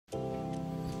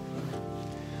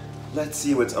Let's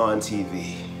see what's on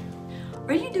TV.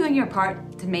 Are you doing your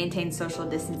part to maintain social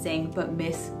distancing but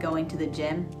miss going to the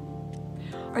gym?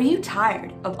 Are you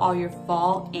tired of all your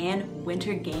fall and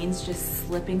winter gains just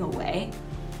slipping away?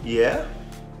 Yeah?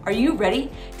 Are you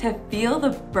ready to feel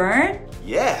the burn?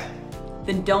 Yeah!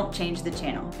 Then don't change the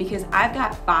channel, because I've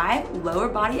got 5 lower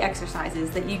body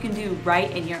exercises that you can do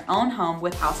right in your own home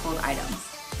with household items.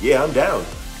 Yeah, I'm down.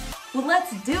 Well,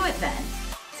 let's do it then.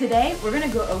 Today, we're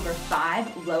gonna go over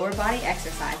 5 lower body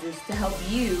exercises to help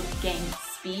you gain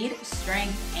speed,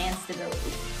 strength, and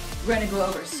stability. We're gonna go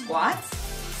over squats,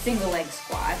 single leg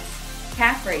squats,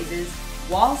 calf raises,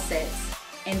 wall sits,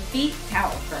 and feet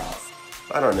tower curls.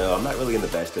 I don't know, I'm not really in the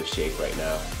best of shape right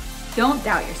now. Don't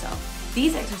doubt yourself.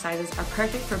 These exercises are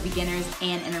perfect for beginners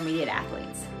and intermediate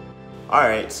athletes. All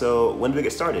right, so when do we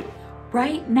get started?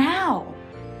 Right now.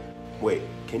 Wait,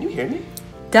 can you hear me?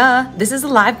 Duh, this is a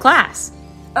live class.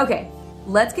 Okay,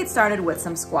 let's get started with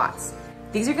some squats.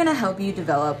 These are gonna help you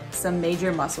develop some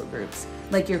major muscle groups,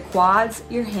 like your quads,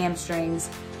 your hamstrings,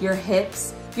 your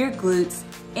hips, your glutes,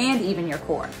 and even your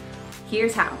core.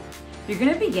 Here's how. You're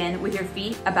gonna begin with your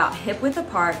feet about hip width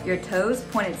apart, your toes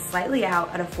pointed slightly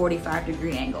out at a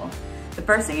 45-degree angle. The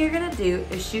first thing you're gonna do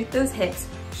is shoot those hips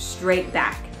straight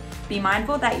back. Be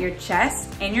mindful that your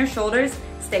chest and your shoulders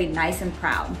stay nice and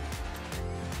proud.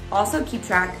 Also keep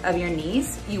track of your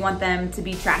knees. You want them to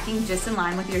be tracking just in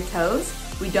line with your toes.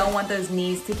 We don't want those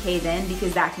knees to cave in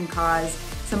because that can cause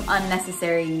some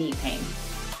unnecessary knee pain.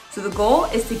 So the goal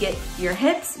is to get your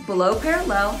hips below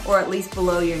parallel or at least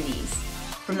below your knees.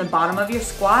 From the bottom of your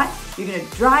squat, you're gonna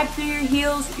drive through your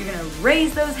heels, you're gonna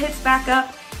raise those hips back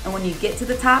up, and when you get to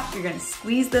the top, you're gonna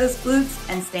squeeze those glutes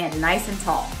and stand nice and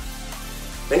tall.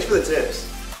 Thanks for the tips.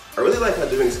 I really like how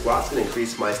doing squats can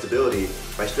increase my stability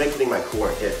by strengthening my core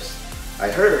and hips. I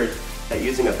heard that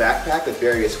using a backpack with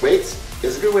various weights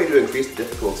is a good way to increase the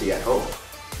difficulty at home.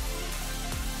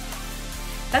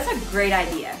 That's a great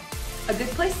idea. A good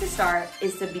place to start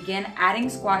is to begin adding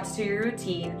squats to your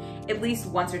routine at least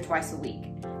once or twice a week.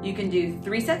 You can do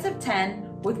 3 sets of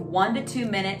 10 with 1 to 2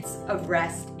 minutes of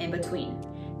rest in between.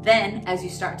 Then, as you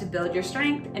start to build your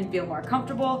strength and feel more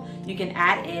comfortable, you can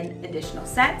add in additional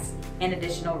sets and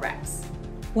additional reps.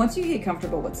 Once you get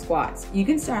comfortable with squats, you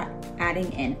can start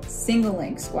adding in single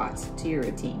leg squats to your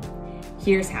routine.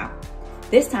 Here's how.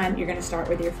 This time, you're gonna start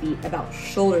with your feet about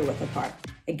shoulder width apart.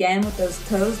 Again, with those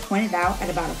toes pointed out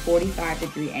at about a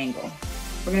 45-degree angle.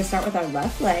 We're gonna start with our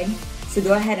left leg, so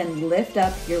go ahead and lift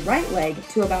up your right leg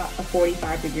to about a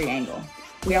 45-degree angle.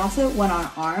 We also want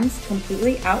our arms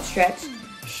completely outstretched,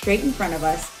 straight in front of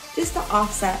us, just to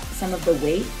offset some of the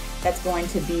weight that's going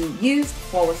to be used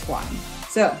while we're squatting.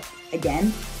 So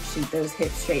again, shoot those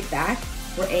hips straight back.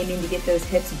 We're aiming to get those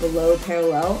hips below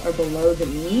parallel or below the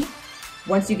knee.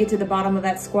 Once you get to the bottom of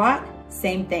that squat,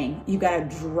 same thing. You gotta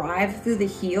drive through the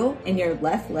heel in your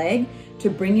left leg to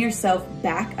bring yourself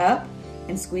back up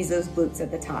and squeeze those glutes at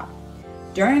the top.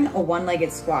 During a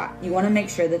one-legged squat, you wanna make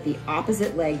sure that the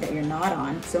opposite leg that you're not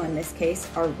on, so in this case,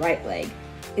 our right leg,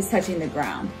 is touching the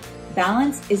ground.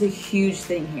 Balance is a huge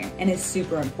thing here and is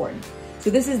super important. So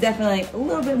this is definitely a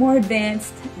little bit more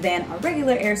advanced than a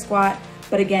regular air squat,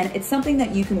 but again, it's something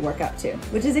that you can work up to,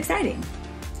 which is exciting.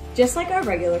 Just like our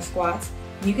regular squats,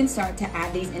 you can start to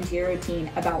add these into your routine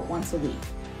about once a week.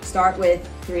 Start with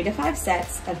 3 to 5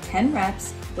 sets of 10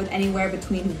 reps with anywhere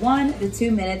between 1 to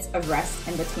 2 minutes of rest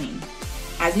in between.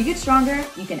 As you get stronger,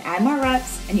 you can add more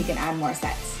reps and you can add more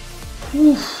sets.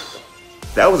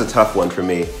 That was a tough one for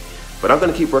me, but I'm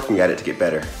gonna keep working at it to get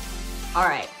better. All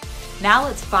right, now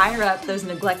let's fire up those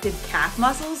neglected calf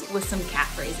muscles with some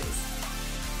calf raises.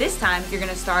 This time, you're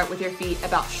gonna start with your feet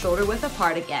about shoulder width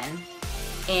apart again,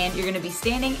 and you're gonna be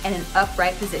standing in an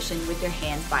upright position with your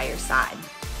hands by your side.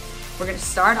 We're gonna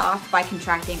start off by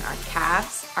contracting our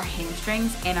calves, our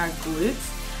hamstrings, and our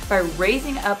glutes by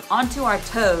raising up onto our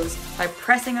toes by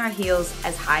pressing our heels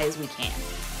as high as we can.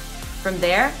 From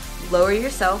there, lower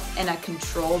yourself in a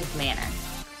controlled manner.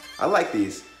 I like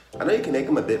these. I know you can make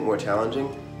them a bit more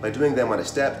challenging by doing them on a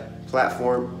step,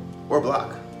 platform, or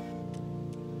block.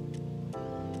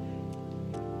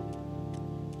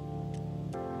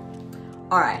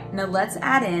 All right, now let's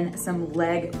add in some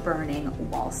leg burning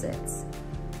wall sits.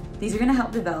 These are gonna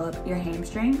help develop your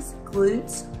hamstrings,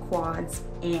 glutes, quads,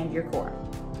 and your core.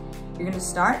 You're gonna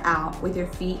start out with your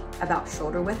feet about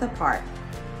shoulder width apart,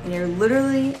 and you're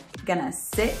literally gonna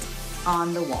sit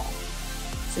on the wall.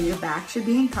 So your back should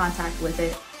be in contact with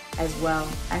it as well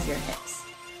as your hips.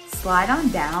 Slide on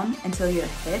down until your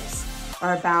hips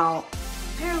are about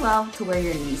parallel to where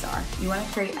your knees are. You wanna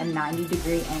create a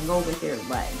 90-degree angle with your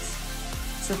legs.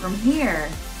 So from here,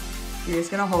 you're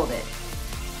just gonna hold it.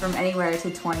 from anywhere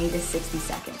to 20 to 60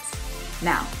 seconds.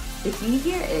 Now, the key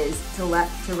here is to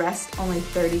rest only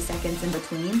 30 seconds in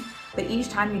between, but each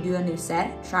time you do a new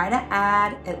set, try to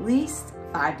add at least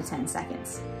 5 to 10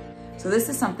 seconds. So this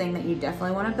is something that you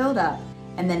definitely want to build up,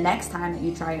 and the next time that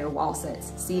you try your wall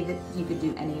sits, see that you could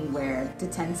do anywhere to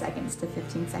 10 seconds to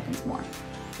 15 seconds more.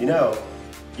 You know,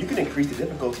 you can increase the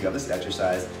difficulty of this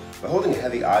exercise by holding a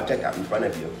heavy object out in front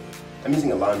of you. I'm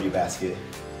using a laundry basket.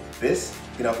 This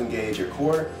can help engage your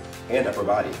core and upper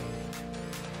body.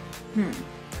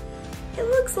 It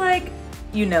looks like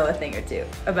you know a thing or two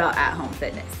about at-home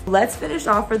fitness. Let's finish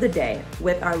off for the day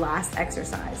with our last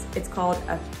exercise. It's called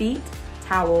a feet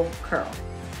towel curl.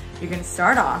 You're gonna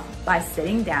start off by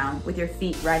sitting down with your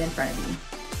feet right in front of you.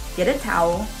 Get a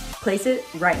towel, place it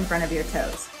right in front of your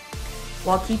toes.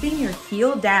 While keeping your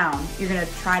heel down, you're gonna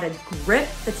try to grip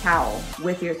the towel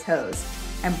with your toes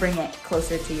and bring it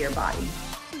closer to your body.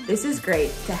 This is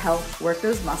great to help work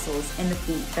those muscles in the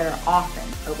feet that are often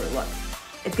overlooked.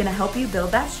 It's gonna help you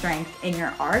build that strength in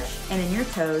your arch and in your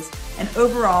toes, and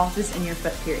overall just in your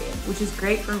foot period, which is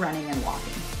great for running and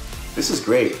walking. This is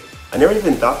great. I never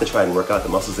even thought to try and work out the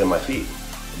muscles in my feet.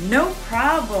 No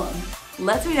problem.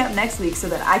 Let's meet up next week so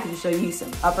that I can show you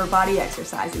some upper body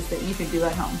exercises that you can do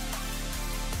at home.